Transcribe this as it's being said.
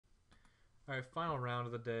Alright, final round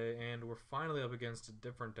of the day, and we're finally up against a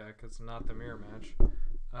different deck. It's not the mirror match.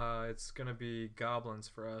 It's going to be Goblins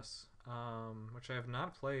for us, which I have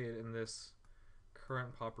not played in this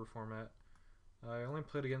current Pauper format. I only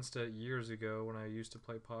played against it years ago when I used to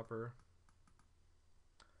play Pauper.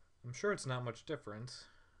 I'm sure it's not much different.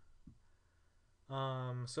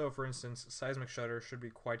 So for instance, Seismic Shudder should be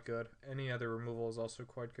quite good. Any other removal is also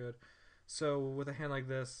quite good. So with a hand like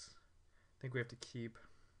this, I think we have to keep.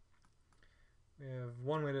 We have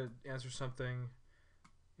one way to answer something,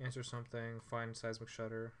 find Seismic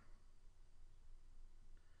Shudder.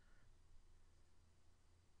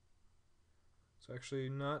 So actually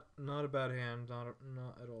not a bad hand, not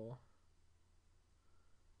at all.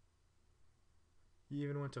 He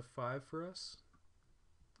even went to 5 for us.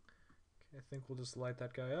 Okay, I think we'll just light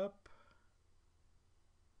that guy up.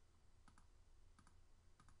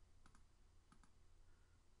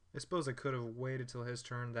 I suppose I could have waited till his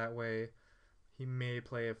turn, that way he may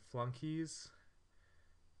play a Flunkies.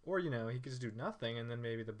 Or, you know, he could just do nothing and then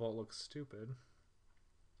maybe the bolt looks stupid.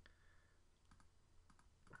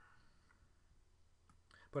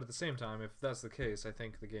 But at the same time, if that's the case, I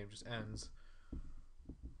think the game just ends.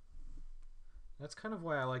 That's kind of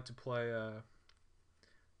why I like to play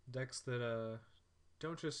decks that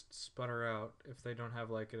don't just sputter out if they don't have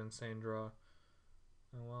like an insane draw.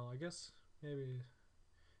 Well, I guess maybe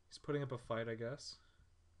he's putting up a fight, I guess.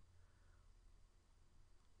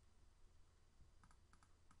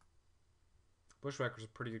 Bushwhacker's a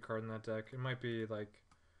pretty good card in that deck. It might be like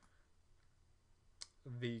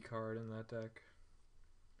the card in that deck.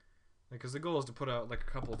 Because the goal is to put out like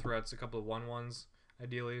a couple of threats, a couple of 1/1s,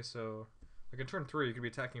 ideally. So, like in turn 3, you could be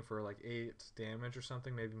attacking for like 8 damage or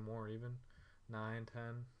something, maybe more even, 9,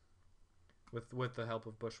 10, with the help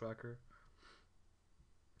of Bushwhacker.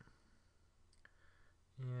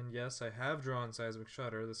 And yes, I have drawn Seismic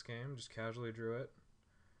Shudder this game, just casually drew it.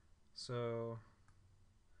 So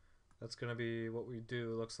that's gonna be what we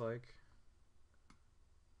do. Looks like.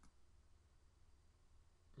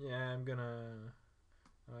 Yeah, I'm gonna.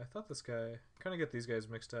 I thought this guy. Kind of get these guys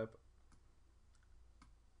mixed up.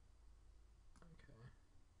 Okay.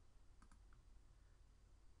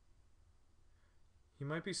 He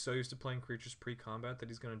might be so used to playing creatures pre-combat that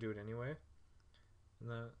he's gonna do it anyway. And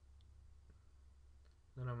then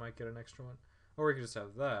I might get an extra one. Or we could just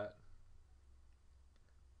have that.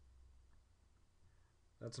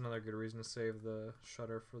 That's another good reason to save the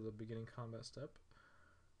Shudder for the beginning combat step.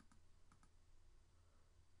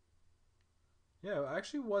 Yeah, it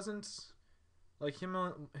actually wasn't like him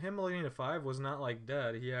leading to 5 was not like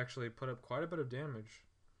dead. He actually put up quite a bit of damage.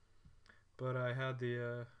 But I had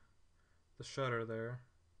the Shudder there.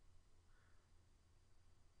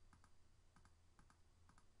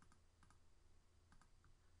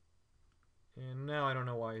 And now I don't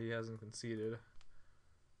know why he hasn't conceded.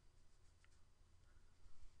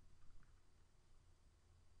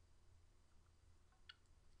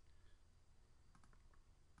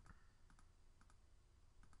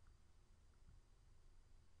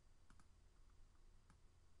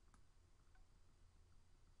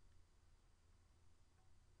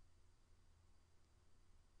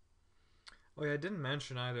 Oh yeah, I didn't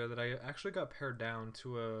mention either that I actually got pared down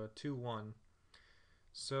to a 2/1.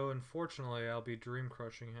 So unfortunately, I'll be dream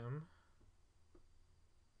crushing him.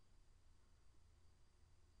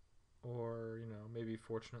 Or, you know, maybe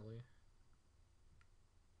fortunately.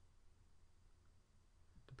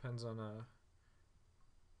 Depends on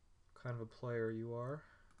kind of a player you are.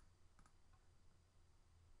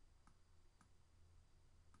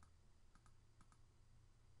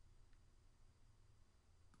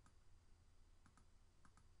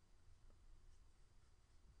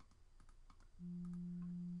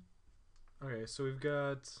 Okay, so we've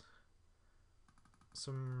got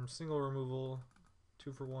some single removal,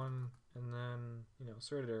 2 for 1, and then, you know,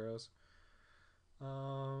 serrated arrows.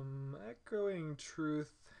 Echoing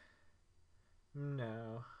Truth,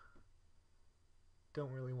 no.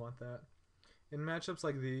 Don't really want that. In matchups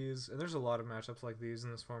like these, and there's a lot of matchups like these in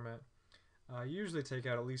this format, you usually take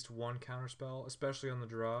out at least 1 counterspell, especially on the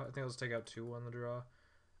draw. I think I'll just take out 2 on the draw.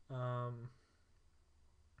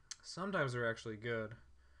 Sometimes they're actually good.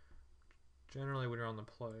 Generally when you're on the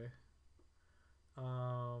play.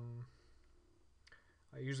 I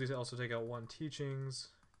usually also take out 1 Teachings,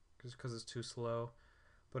 because it's too slow.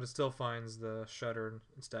 But it still finds the Shudder and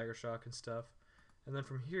Stagger Shock and stuff. And then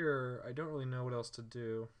from here, I don't really know what else to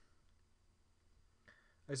do.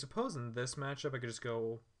 I suppose in this matchup I could just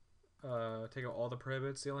go take out all the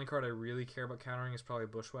prohibits. The only card I really care about countering is probably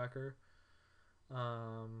Bushwhacker.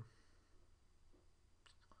 I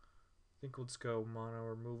think we'll just go mono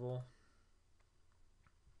removal.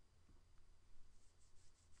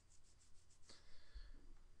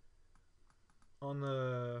 on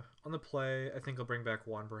the play, I think I'll bring back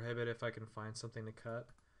one prohibit if I can find something to cut.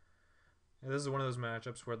 And this is one of those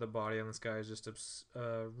matchups where the body on this guy is just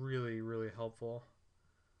really, really helpful.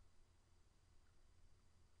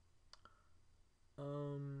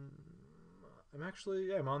 I'm actually,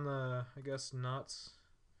 yeah, I'm on the, I guess, not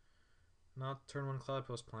turn 1 Cloud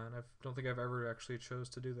Post plan. I don't think I've ever actually chose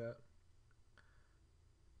to do that.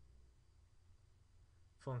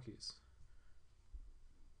 Flunkies.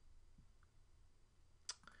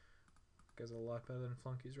 Guys are a lot better than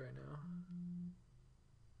flunkies right now.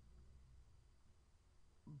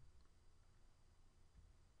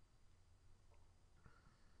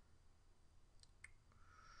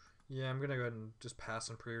 Yeah, I'm gonna go ahead and just pass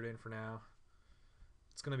on preordain for now.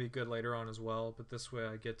 It's gonna be good later on as well, but this way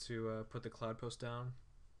I get to put the Cloud Post down.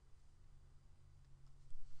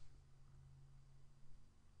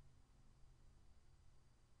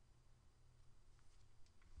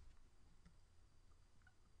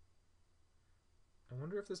 I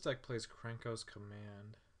wonder if this deck plays Krenko's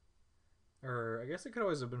Command. Or I guess it could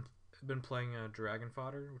always have been playing Dragon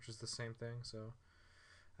Fodder, which is the same thing, so.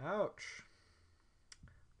 Ouch.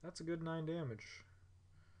 That's a good 9 damage.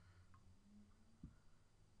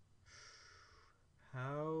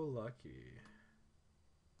 How lucky.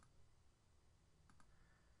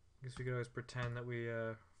 I guess we could always pretend that we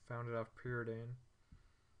found it off preordain.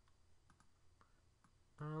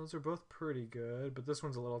 Those are both pretty good, but this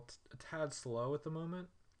one's a tad slow at the moment.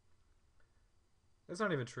 That's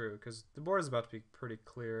not even true, because the board is about to be pretty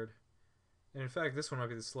cleared. And in fact, this one might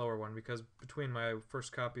be the slower one, because between my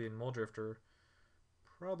first copy and Muldrifter,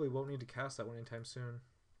 probably won't need to cast that one anytime soon.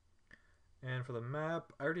 And for the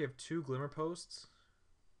map, I already have 2 Glimmer Posts.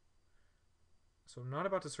 So I'm not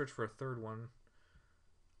about to search for a third one.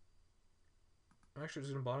 I'm actually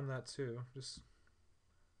just going to bottom that too.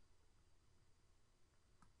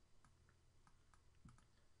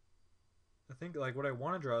 I think like what I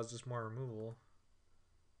want to draw is just more removal.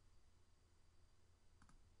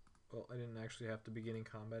 Well, I didn't actually have to beginning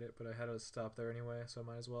combat it, but I had to stop there anyway, so I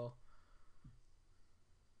might as well.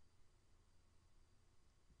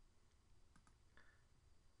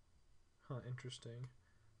 Huh, interesting.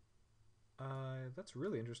 That's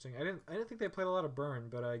really interesting. I didn't think they played a lot of burn,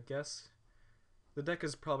 but I guess the deck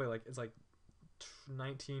is probably like, it's like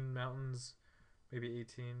 19 mountains, maybe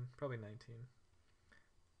 18, probably 19.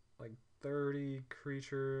 Like 30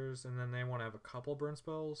 creatures, and then they want to have a couple burn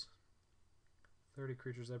spells. 30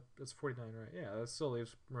 creatures, that's 49, right? Yeah, that still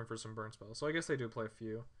leaves room for some burn spells. So I guess they do play a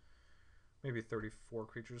few. Maybe 34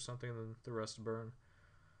 creatures or something, and then the rest burn.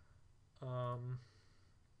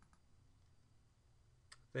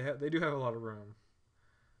 They do have a lot of room.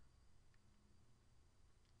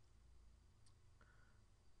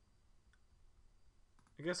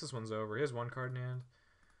 I guess this one's over. He has 1 card in hand.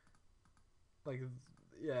 Like,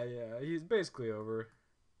 yeah, he's basically over.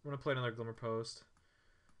 I'm gonna play another Glimmer Post.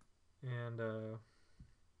 And,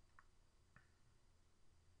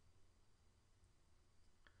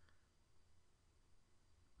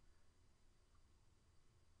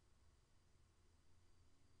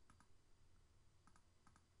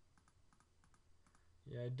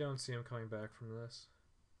 yeah, I don't see him coming back from this.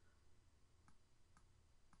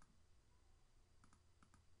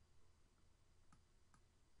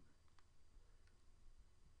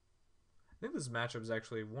 I think this matchup is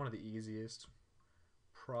actually one of the easiest.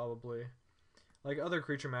 Probably. Like other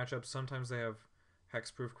creature matchups, sometimes they have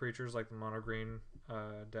hexproof creatures like the mono green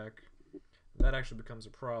deck. That actually becomes a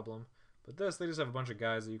problem. But this, they just have a bunch of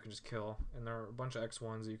guys that you can just kill, and there are a bunch of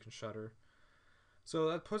X1s that you can shutter. So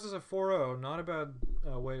that puts us at 4-0. Not a bad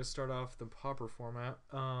way to start off the Pauper format.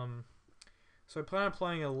 So I plan on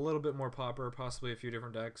playing a little bit more Pauper, possibly a few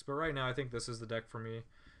different decks. But right now, I think this is the deck for me.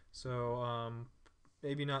 So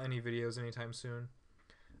maybe not any videos anytime soon.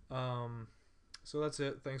 So that's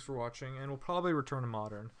it. Thanks for watching, and we'll probably return to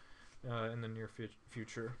Modern in the near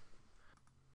future.